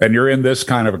 and you're in this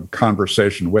kind of a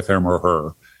conversation with him or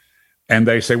her, and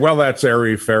they say, well, that's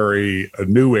airy-fairy,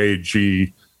 new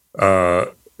agey,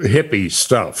 hippie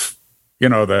stuff,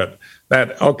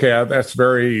 that's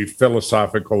very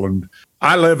philosophical, and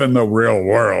I live in the real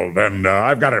world, and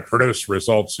I've got to produce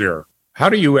results here. How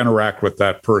do you interact with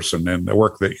that person in the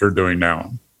work that you're doing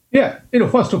now? Yeah,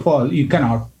 first of all, you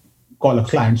cannot call a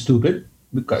client stupid,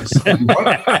 because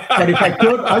but if I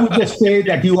could, I would just say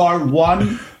that you are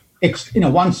one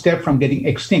step from getting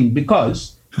extinct,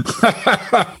 because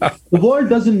the world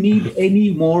doesn't need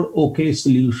any more okay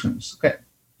solutions. Okay.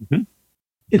 Mm-hmm.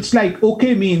 It's like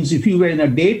okay means if you were in a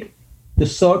date, the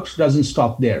search doesn't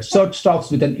stop there. Search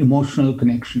stops with an emotional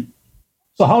connection.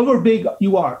 So however big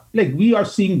you are, like we are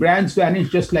seeing brands vanish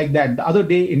just like that. The other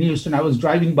day in Houston, I was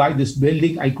driving by this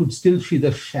building. I could still see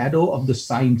the shadow of the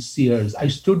sign Sears. I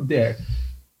stood there.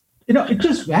 It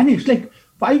just vanished. Like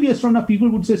 5 years from now, people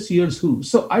would say Sears who?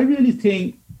 So I really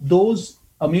think those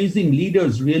amazing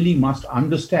leaders really must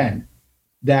understand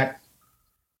that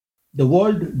the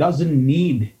world doesn't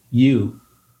need you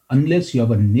unless you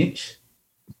have a niche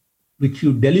which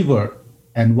you deliver.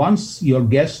 And once your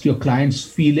guests, your clients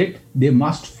feel it, they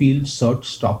must feel search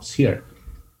stops here.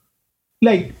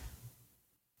 Like,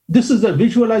 this is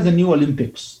visualize a new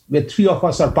Olympics where 3 of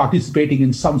us are participating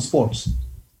in some sports.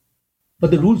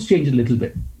 But the rules change a little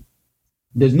bit.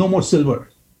 There's no more silver,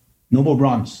 no more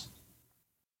bronze.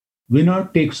 Winner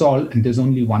takes all, and there's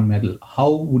only one medal. How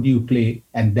would you play?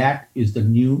 And that is the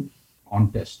new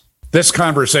contest. This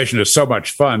conversation is so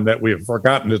much fun that we've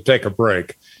forgotten to take a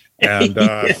break. And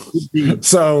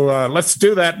so let's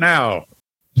do that now.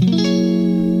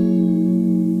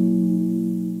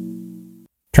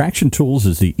 Traction Tools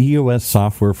is the EOS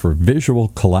software for visual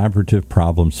collaborative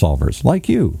problem solvers like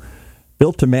you.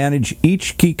 built to manage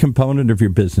each key component of your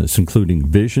business, including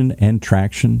vision and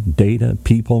traction, data,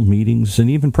 people, meetings, and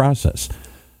even process.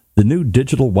 The new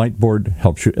digital whiteboard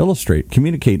helps you illustrate,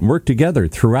 communicate, and work together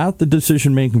throughout the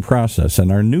decision-making process,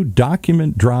 and our new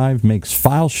document drive makes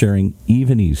file sharing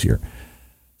even easier.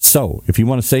 So, if you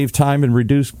want to save time and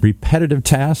reduce repetitive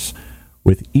tasks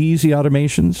with easy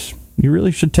automations, you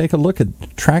really should take a look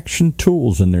at Traction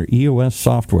Tools and their EOS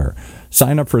software.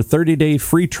 Sign up for a 30-day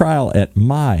free trial at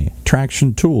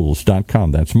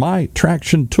mytractiontools.com. That's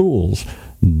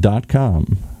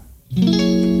mytractiontools.com.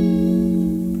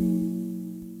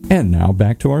 And now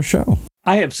back to our show.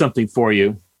 I have something for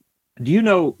you. Do you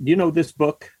know this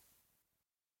book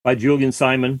by Julian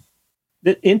Simon?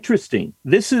 Interesting.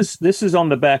 This is on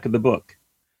the back of the book.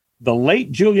 The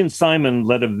late Julian Simon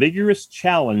led a vigorous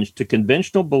challenge to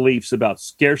conventional beliefs about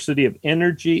scarcity of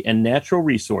energy and natural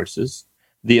resources,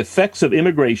 the effects of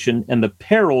immigration, and the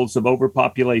perils of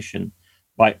overpopulation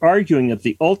by arguing that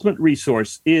the ultimate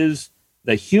resource is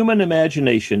the human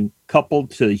imagination coupled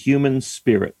to the human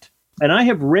spirit. And I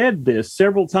have read this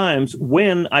several times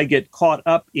when I get caught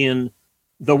up in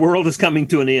the world is coming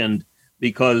to an end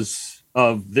because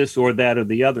of this or that or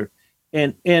the other.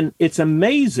 And it's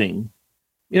amazing.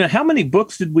 How many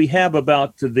books did we have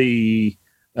about the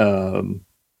end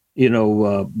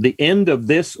of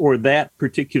this or that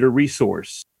particular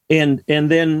resource? And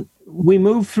then we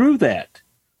move through that.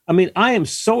 I mean, I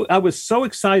was so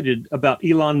excited about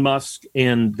Elon Musk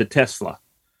and the Tesla,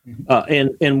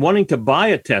 and wanting to buy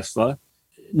a Tesla,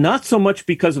 not so much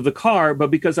because of the car,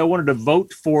 but because I wanted to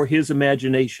vote for his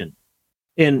imagination.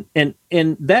 And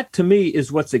that to me is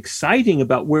what's exciting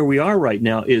about where we are right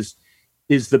now is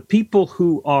the people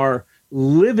who are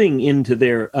living into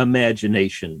their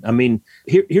imagination. I mean,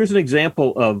 here's an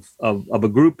example of a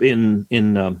group in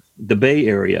the Bay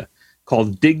Area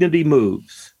called Dignity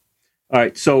Moves. All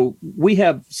right, so we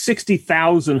have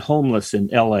 60,000 homeless in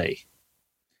LA,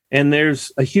 and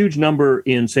there's a huge number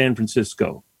in San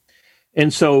Francisco.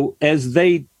 And so as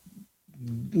they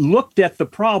looked at the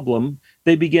problem,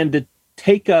 they began to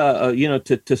take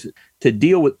to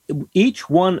deal with each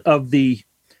one of the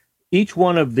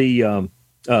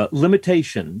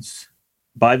limitations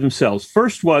by themselves.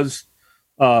 First was,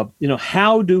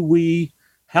 how do we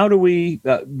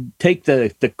take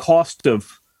the cost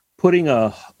of putting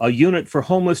a unit for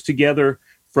homeless together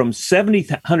from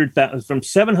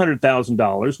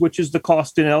 $700,000, which is the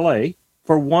cost in LA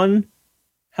for one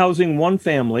housing one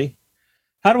family.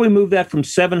 How do we move that from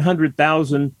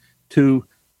 700,000 to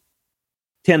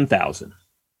 10,000?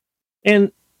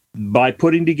 And by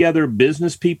putting together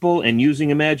business people and using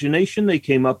imagination, they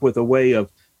came up with a way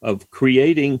of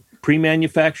creating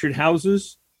pre-manufactured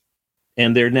houses,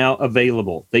 and they're now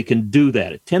available. They can do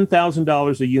that at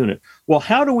 $10,000 a unit. Well,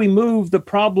 how do we move the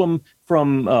problem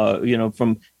from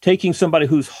taking somebody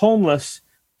who's homeless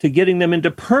to getting them into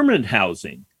permanent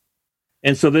housing?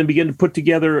 And so then begin to put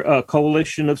together a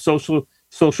coalition of social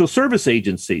service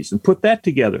agencies and put that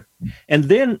together. And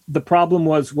then the problem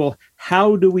was, well,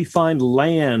 how do we find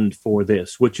land for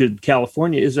this, which in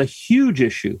California is a huge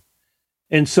issue.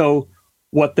 And so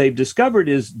what they've discovered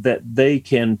is that they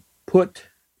can put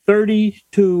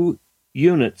 32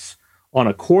 units on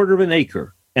a quarter of an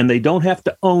acre, and they don't have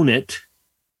to own it.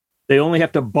 They only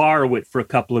have to borrow it for a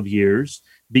couple of years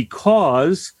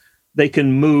because they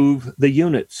can move the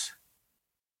units.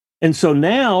 And so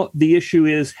now the issue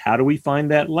is, how do we find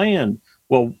that land?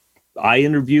 Well, I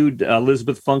interviewed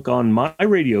Elizabeth Funk on my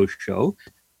radio show,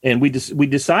 and we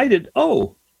decided,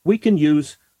 we can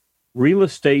use real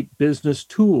estate business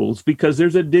tools because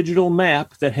there's a digital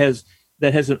map that has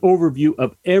an overview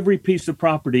of every piece of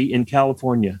property in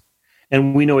California.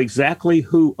 And we know exactly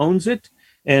who owns it,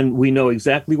 and we know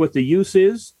exactly what the use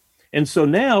is. And so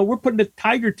now we're putting a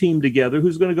tiger team together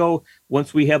who's going to go,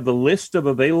 once we have the list of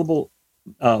available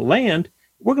land,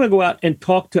 we're going to go out and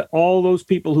talk to all those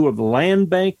people who have land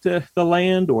banked the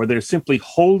land, or they're simply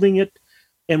holding it.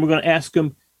 And we're going to ask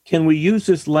them, can we use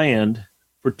this land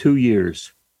for 2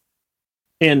 years?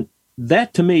 And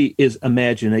that to me is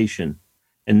imagination.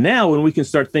 And now when we can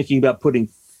start thinking about putting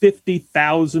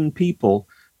 50,000 people,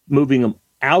 moving them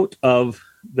out of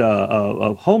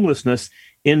of homelessness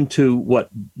into what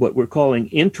we're calling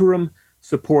interim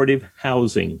supportive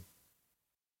housing.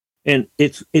 And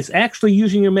it's actually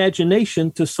using your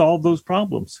imagination to solve those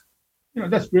problems.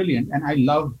 That's brilliant. And I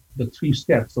love the 3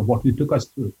 steps of what you took us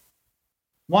through.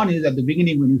 One is at the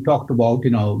beginning when you talked about,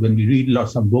 when we read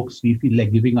some books, we feel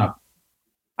like giving up.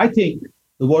 I think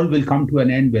the world will come to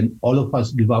an end when all of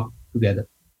us give up together.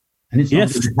 And it's not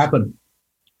going to happen.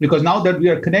 Because now that we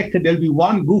are connected, there'll be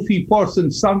one goofy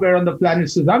person somewhere on the planet who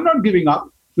says, I'm not giving up.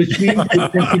 which means we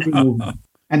continue moving.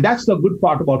 And that's the good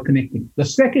part about connecting. The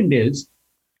second is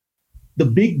the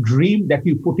big dream that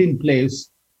you put in place,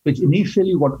 which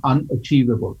initially was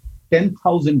unachievable,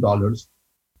 $10,000,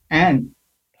 and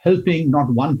helping not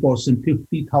one person,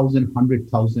 50,000,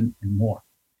 100,000 and more.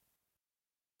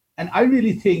 And I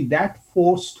really think that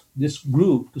forced this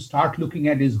group to start looking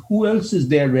at is who else is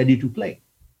there ready to play.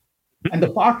 And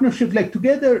the partnership, like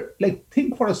together, like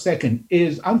think for a second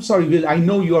is, I'm sorry, Will, I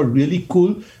know you're really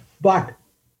cool, but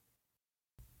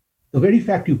the very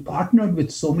fact you partnered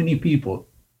with so many people,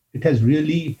 it has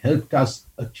really helped us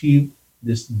achieve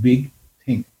this big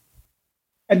thing.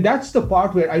 And that's the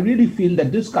part where I really feel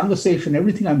that this conversation,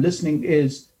 everything I'm listening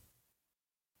is,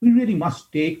 we really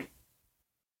must take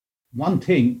one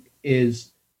thing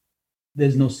is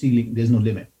there's no ceiling, there's no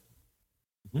limit.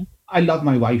 Mm-hmm. I love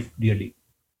my wife dearly.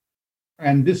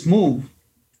 And this move,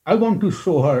 I want to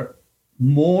show her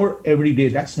more every day.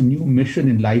 That's a new mission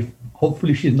in life.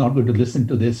 Hopefully she's not going to listen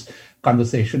to this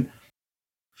conversation.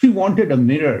 She wanted a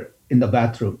mirror in the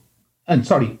bathroom. A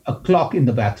clock in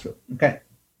the bathroom. Okay.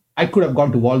 I could have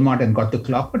gone to Walmart and got the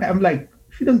clock, but I'm like,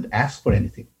 she doesn't ask for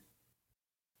anything.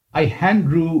 I hand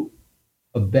drew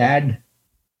a bad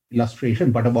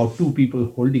illustration, but about two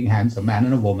people holding hands, a man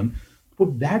and a woman,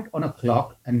 put that on a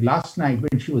clock. And last night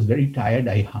when she was very tired,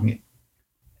 I hung it.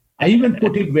 I even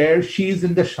put it where she's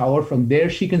in the shower. From there,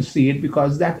 she can see it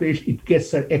because that way it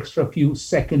gets her extra few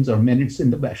seconds or minutes in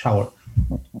the shower.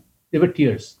 There were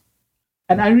tears.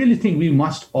 And I really think we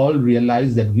must all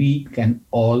realize that we can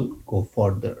all go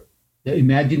further. The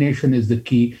imagination is the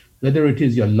key, whether it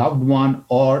is your loved one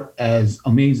or as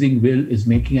amazing Will is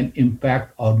making an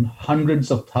impact on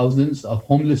hundreds of thousands of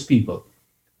homeless people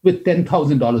with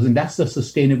 $10,000. And that's the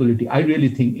sustainability. I really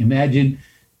think imagine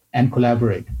and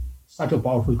collaborate. Such a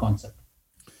powerful concept.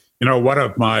 You know, one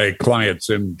of my clients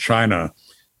in China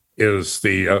is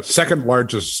the second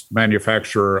largest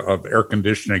manufacturer of air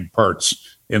conditioning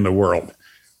parts in the world.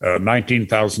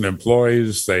 19,000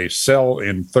 employees. They sell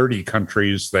in 30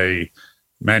 countries. They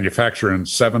manufacture in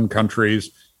 7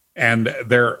 countries. And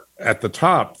they're at the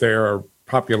top, they're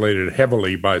populated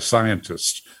heavily by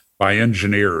scientists, by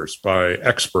engineers, by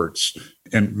experts,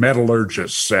 and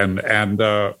metallurgists. And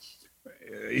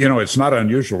you know, it's not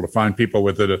unusual to find people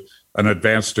with an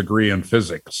advanced degree in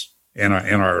physics in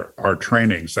our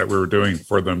trainings that we were doing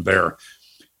for them there.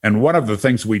 And one of the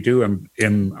things we do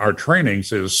in our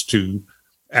trainings is to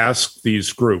ask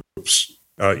these groups,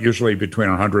 usually between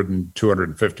 100 and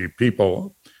 250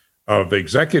 people, of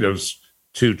executives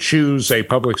to choose a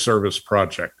public service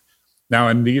project. Now,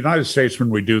 in the United States, when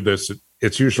we do this,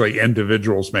 it's usually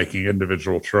individuals making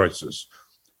individual choices.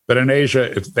 But in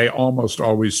Asia, they almost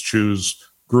always choose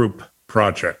group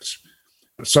projects.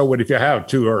 So if you have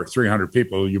 200 or 300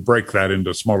 people, you break that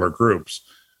into smaller groups.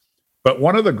 But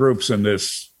one of the groups in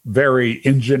this very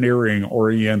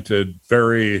engineering-oriented,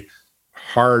 very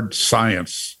hard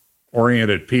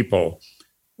science-oriented people,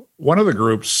 one of the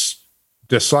groups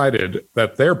decided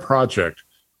that their project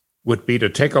would be to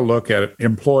take a look at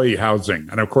employee housing.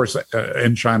 And of course,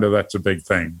 in China, that's a big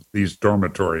thing, these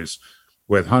dormitories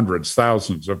with hundreds,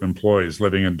 thousands of employees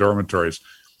living in dormitories.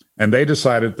 And they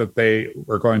decided that they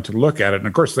were going to look at it. And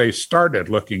of course, they started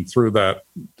looking through that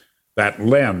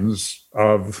lens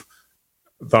of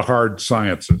the hard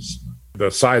sciences,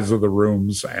 the size of the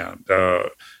rooms and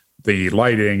the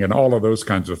lighting and all of those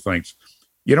kinds of things.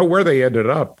 You know, where they ended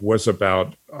up was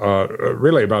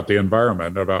really about the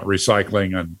environment, about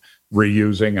recycling and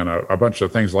reusing and a bunch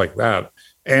of things like that.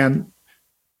 And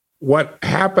what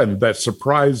happened that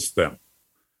surprised them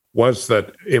was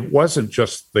that it wasn't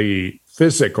just the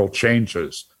physical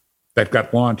changes that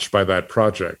got launched by that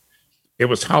project. It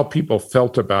was how people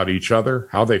felt about each other,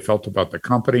 how they felt about the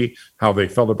company, how they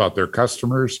felt about their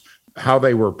customers, how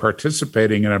they were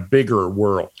participating in a bigger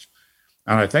world.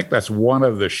 And I think that's one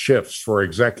of the shifts for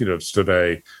executives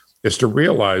today, is to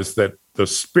realize that the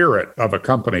spirit of a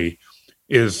company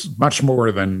is much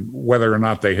more than whether or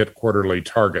not they hit quarterly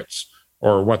targets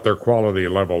or what their quality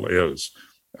level is.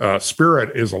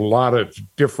 Spirit is a lot of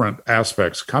different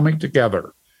aspects coming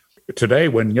together. Today,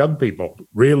 when young people,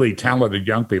 really talented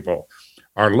young people,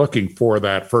 are looking for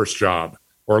that first job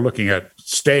or looking at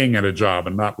staying in a job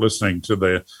and not listening to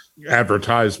the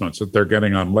advertisements that they're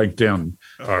getting on LinkedIn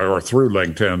or through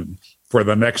LinkedIn for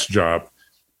the next job,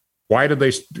 why did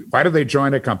they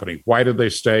join a company? Why did they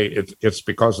stay? It's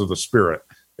because of the spirit.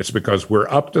 It's because we're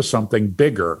up to something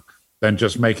bigger than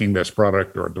just making this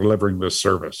product or delivering this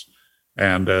service.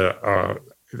 And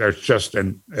there's just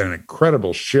an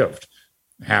incredible shift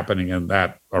happening in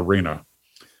that arena.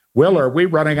 Will, are we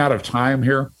running out of time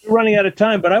here? We're running out of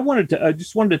time, but I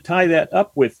just wanted to tie that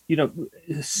up with,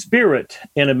 spirit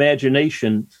and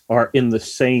imagination are in the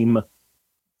same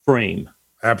frame.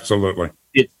 Absolutely.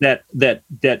 It's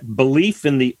that belief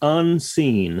in the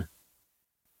unseen,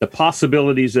 the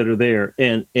possibilities that are there.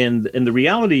 And the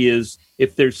reality is,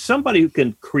 if there's somebody who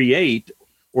can create,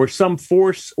 or some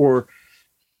force or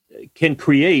can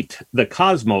create the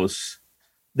cosmos,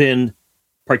 then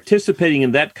participating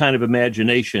in that kind of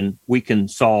imagination, we can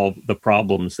solve the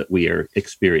problems that we are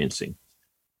experiencing.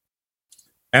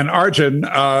 And Arjun,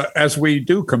 as we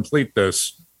do complete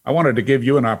this, I wanted to give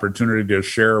you an opportunity to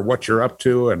share what you're up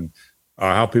to and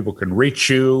how people can reach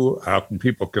you, how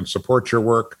people can support your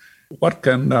work. What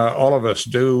can all of us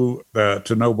do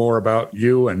to know more about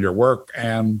you and your work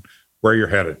and where you're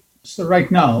headed? So right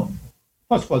now,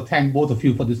 first of all, thank both of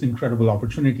you for this incredible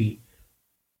opportunity.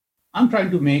 I'm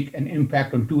trying to make an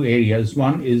impact on two areas.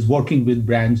 One is working with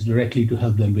brands directly to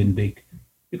help them win big,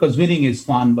 because winning is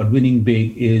fun, but winning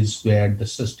big is where the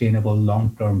sustainable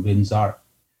long-term wins are.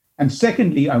 And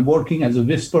secondly, I'm working as a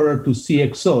whisperer to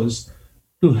CXOs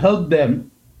to help them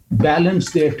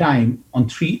balance their time on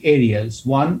three areas.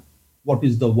 One, what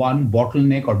is the one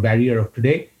bottleneck or barrier of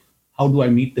today? How do I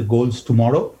meet the goals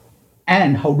tomorrow?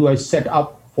 And how do I set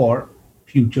up for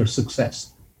future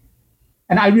success?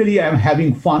 And I really am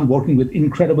having fun working with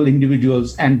incredible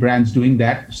individuals and brands doing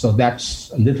that. So that's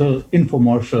a little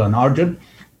infomercial on Arjun.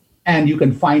 And you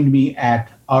can find me at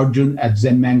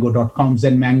arjun@zenmango.com.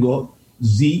 Zenmango,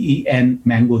 Z-E-N,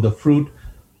 mango, the fruit.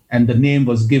 And the name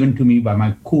was given to me by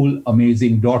my cool,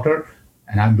 amazing daughter.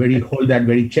 And I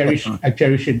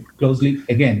cherish it closely.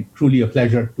 Again, truly a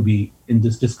pleasure to be in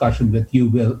this discussion with you,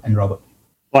 Will and Robert.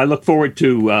 Well, I look forward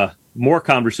to more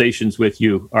conversations with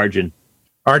you, Arjun.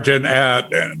 Arjun,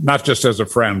 not just as a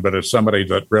friend, but as somebody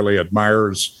that really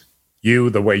admires you,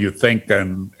 the way you think,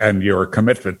 and your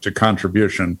commitment to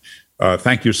contribution.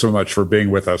 Thank you so much for being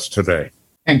with us today.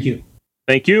 Thank you.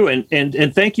 Thank you.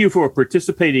 And thank you for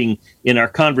participating in our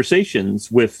conversations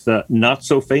with not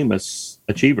so famous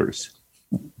achievers.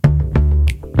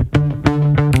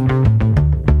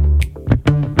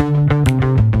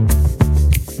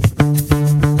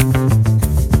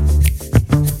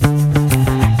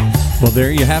 Well,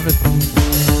 there you have it.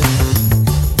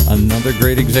 Another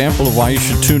great example of why you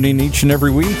should tune in each and every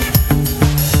week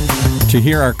to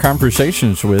hear our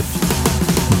conversations with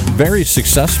very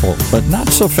successful but not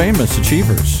so famous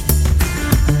achievers.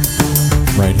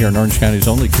 Right here in Orange County's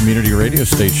only community radio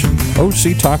station,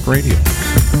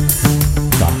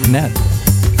 OCTalkRadio.net.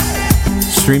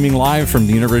 Streaming live from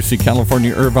the University of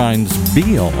California, Irvine's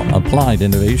Beale Applied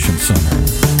Innovation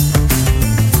Center.